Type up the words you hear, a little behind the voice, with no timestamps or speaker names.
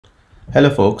Hello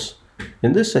folks,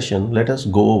 in this session let us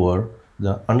go over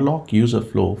the unlock user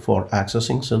flow for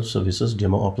accessing self-services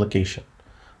demo application.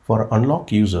 For unlock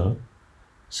user,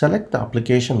 select the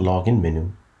application login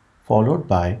menu followed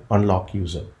by unlock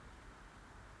user.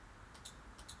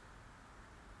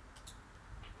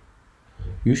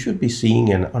 You should be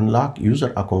seeing an unlock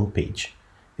user account page.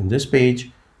 In this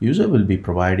page, user will be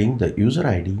providing the user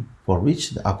ID for which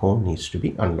the account needs to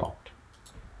be unlocked.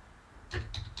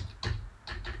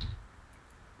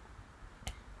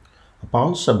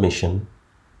 Upon submission,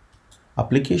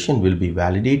 application will be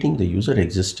validating the user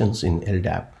existence in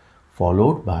LDAP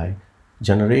followed by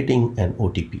generating an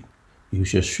OTP.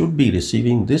 User should be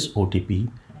receiving this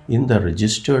OTP in the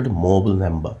registered mobile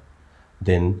number.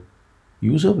 Then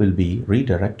user will be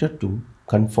redirected to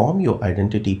confirm your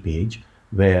identity page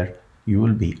where you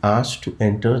will be asked to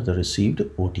enter the received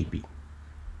OTP.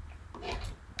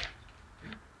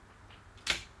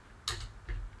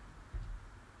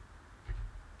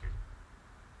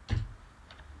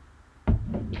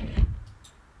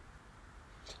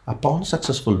 Upon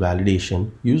successful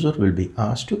validation, user will be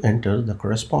asked to enter the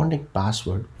corresponding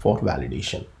password for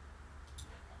validation.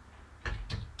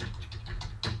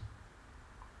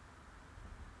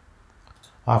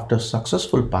 After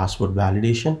successful password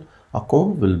validation,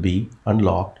 account will be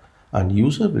unlocked and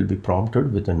user will be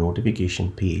prompted with a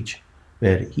notification page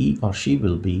where he or she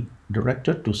will be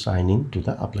directed to sign in to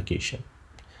the application.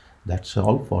 That's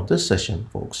all for this session,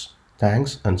 folks.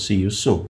 Thanks and see you soon.